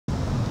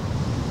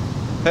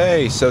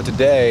Hey, so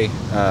today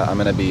I'm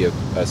going to be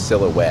a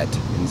silhouette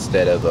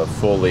instead of a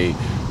fully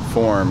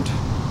formed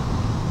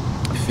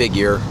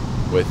figure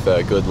with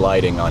good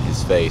lighting on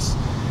his face,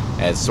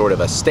 as sort of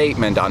a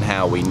statement on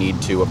how we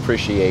need to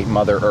appreciate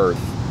Mother Earth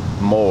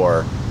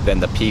more than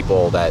the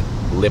people that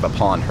live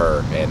upon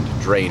her and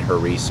drain her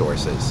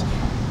resources.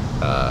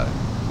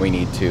 We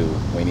need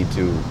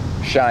to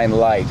shine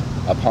light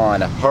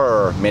upon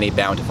her many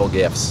bountiful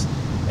gifts,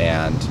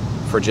 and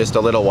for just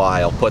a little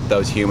while put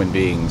those human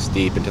beings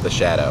deep into the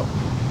shadow.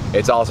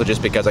 It's also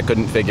just because I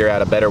couldn't figure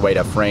out a better way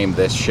to frame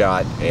this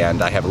shot,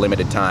 and I have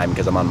limited time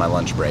because I'm on my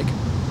lunch break.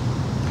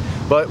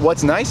 But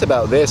what's nice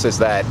about this is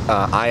that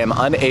I am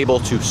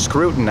unable to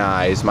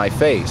scrutinize my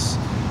face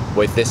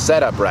with this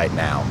setup right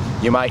now.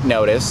 You might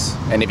notice,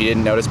 and if you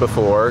didn't notice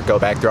before, go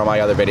back through all my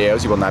other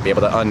videos, you will not be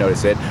able to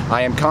unnotice it.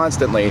 I am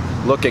constantly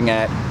looking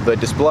at the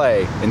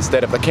display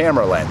instead of the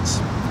camera lens.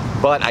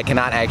 But I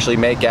cannot actually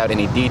make out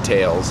any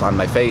details on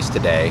my face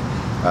today,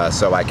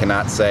 so I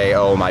cannot say,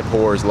 oh, my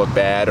pores look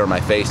bad, or my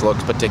face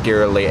looks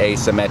particularly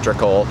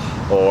asymmetrical,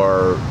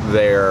 or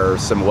there are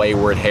some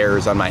wayward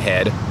hairs on my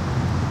head.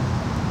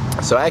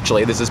 So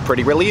actually, this is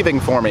pretty relieving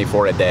for me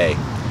for a day.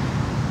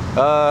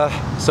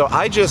 So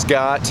I just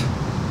got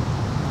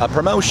a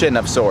promotion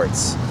of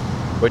sorts,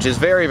 which is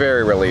very,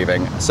 very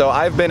relieving. So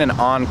I've been an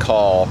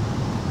on-call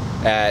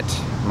at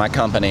my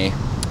company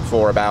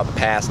for about the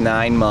past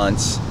 9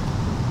 months,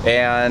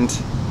 and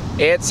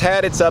it's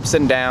had its ups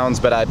and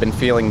downs, but I've been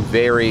feeling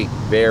very,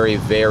 very,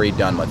 very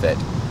done with it.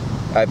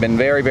 I've been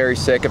very, very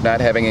sick of not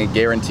having any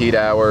guaranteed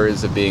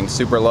hours, of being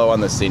super low on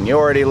the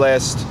seniority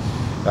list,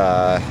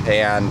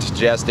 and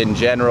just in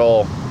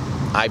general,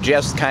 I've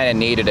just kind of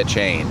needed a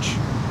change.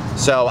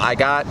 So I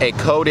got a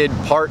coded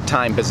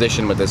part-time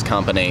position with this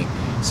company,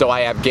 so I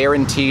have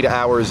guaranteed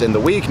hours in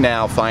the week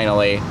now,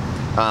 finally,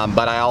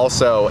 but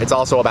it's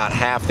also about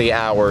half the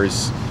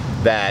hours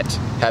that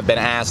have been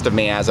asked of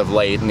me as of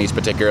late in these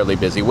particularly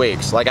busy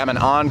weeks. Like, I'm an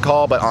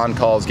on-call, but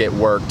on-calls get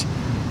worked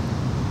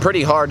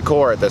pretty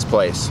hardcore at this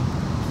place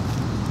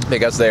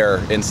because they're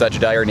in such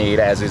dire need,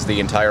 as is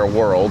the entire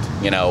world.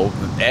 You know,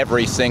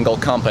 every single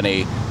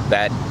company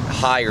that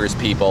hires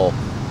people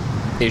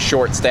is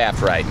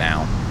short-staffed right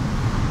now.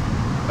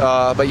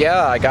 But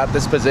yeah, I got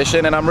this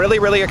position, and I'm really,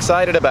 really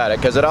excited about it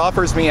because it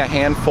offers me a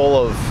handful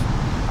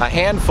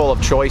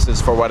of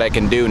choices for what I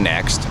can do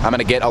next. I'm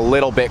gonna get a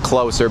little bit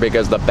closer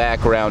because the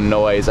background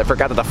noise, I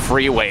forgot that the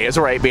freeway is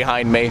right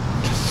behind me.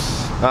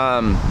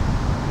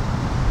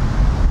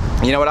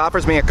 You know, it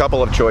offers me a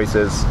couple of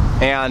choices,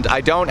 and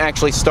I don't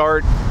actually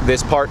start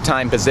this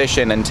part-time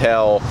position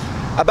until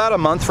about a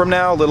month from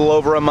now, a little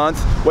over a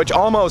month, which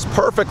almost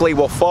perfectly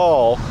will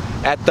fall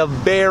at the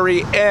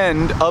very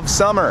end of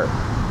summer.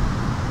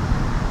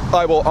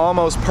 I will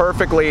almost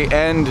perfectly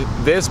end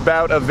this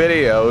bout of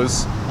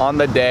videos on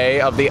the day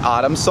of the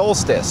autumn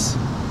solstice.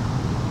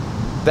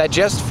 That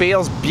just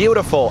feels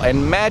beautiful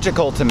and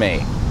magical to me.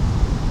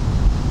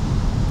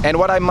 And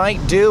what I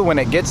might do when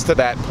it gets to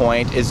that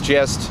point is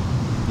just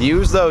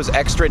use those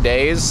extra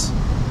days,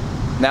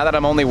 now that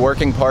I'm only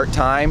working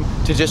part-time,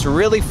 to just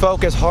really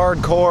focus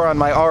hardcore on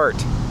my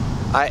art.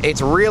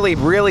 It's really,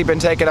 really been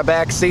taking a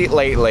back seat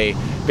lately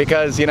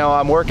because, you know,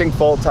 I'm working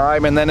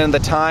full-time, and then in the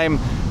time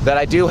that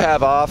I do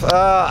have off,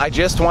 I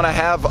just want to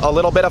have a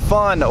little bit of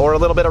fun or a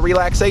little bit of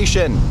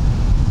relaxation.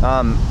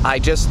 I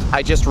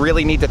just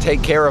really need to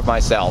take care of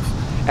myself,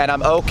 and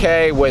I'm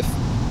okay with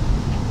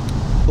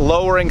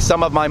lowering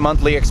some of my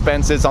monthly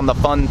expenses on the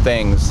fun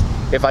things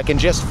if I can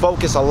just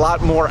focus a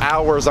lot more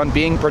hours on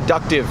being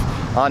productive,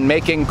 on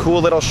making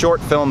cool little short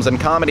films and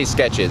comedy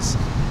sketches,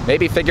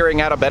 maybe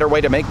figuring out a better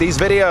way to make these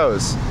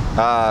videos,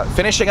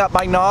 finishing up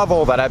my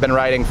novel that I've been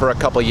writing for a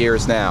couple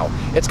years now.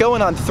 It's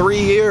going on 3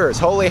 years,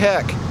 holy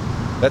heck.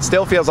 That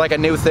still feels like a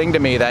new thing to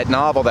me, that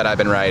novel that I've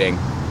been writing.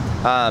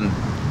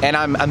 And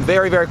I'm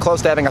very, very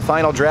close to having a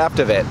final draft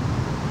of it.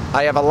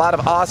 I have a lot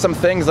of awesome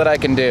things that I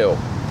can do.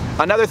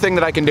 Another thing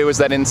that I can do is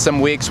that in some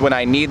weeks when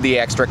I need the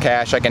extra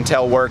cash, I can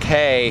tell work,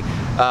 hey,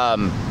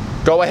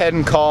 go ahead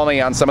and call me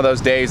on some of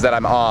those days that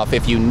I'm off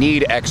if you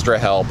need extra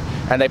help.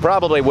 And they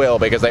probably will,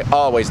 because they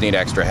always need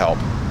extra help.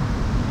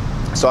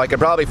 So I could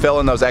probably fill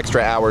in those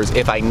extra hours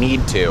if I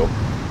need to,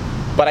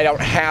 but I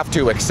don't have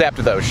to accept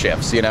those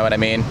shifts, you know what I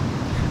mean?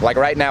 Like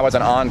right now as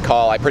an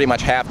on-call, I pretty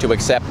much have to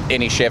accept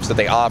any shifts that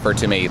they offer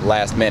to me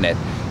last minute.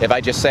 If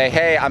I just say,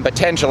 hey, I'm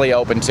potentially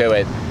open to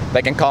it,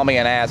 they can call me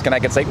and ask, and I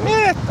can say,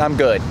 meh, I'm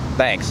good,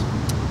 thanks.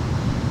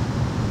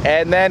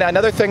 And then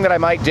another thing that I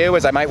might do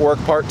is I might work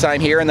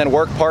part-time here and then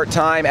work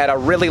part-time at a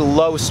really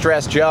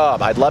low-stress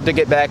job. I'd love to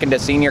get back into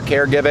senior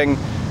caregiving,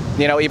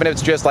 you know, even if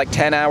it's just like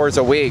 10 hours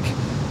a week.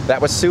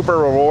 That was super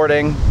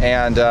rewarding,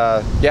 and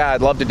yeah,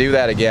 I'd love to do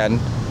that again.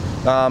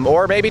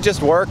 Or maybe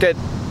just work at,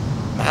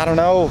 I don't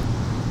know,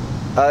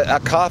 a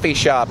coffee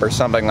shop or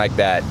something like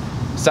that.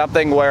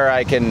 Something where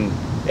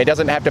it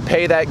doesn't have to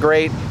pay that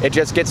great, it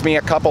just gets me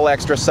a couple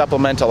extra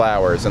supplemental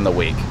hours in the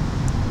week.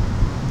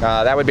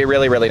 That would be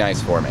really, really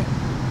nice for me.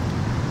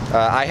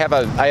 I have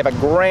a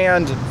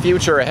grand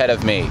future ahead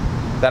of me.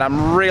 that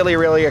I'm really,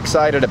 really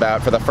excited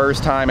about for the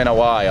first time in a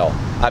while.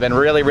 I've been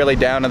really, really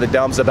down in the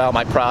dumps about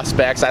my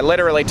prospects. I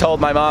literally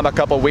told my mom a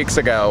couple weeks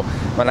ago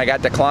when I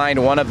got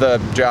declined one of the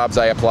jobs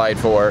I applied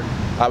for,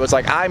 I was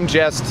like, I'm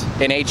just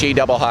an HE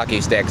double hockey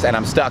sticks and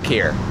I'm stuck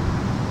here.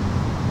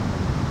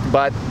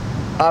 But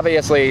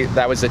obviously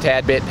that was a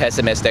tad bit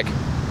pessimistic,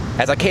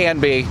 as I can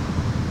be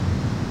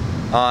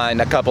on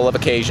a couple of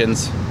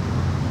occasions,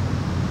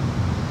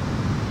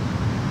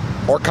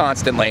 or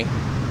constantly.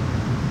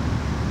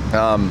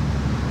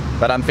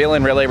 But I'm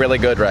feeling really, really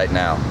good right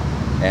now.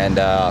 And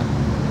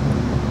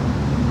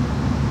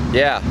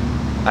yeah,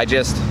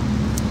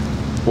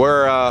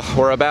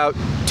 we're about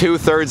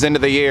 2/3 into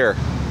the year,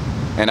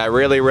 and I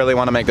really, really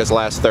want to make this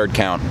last third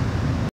count.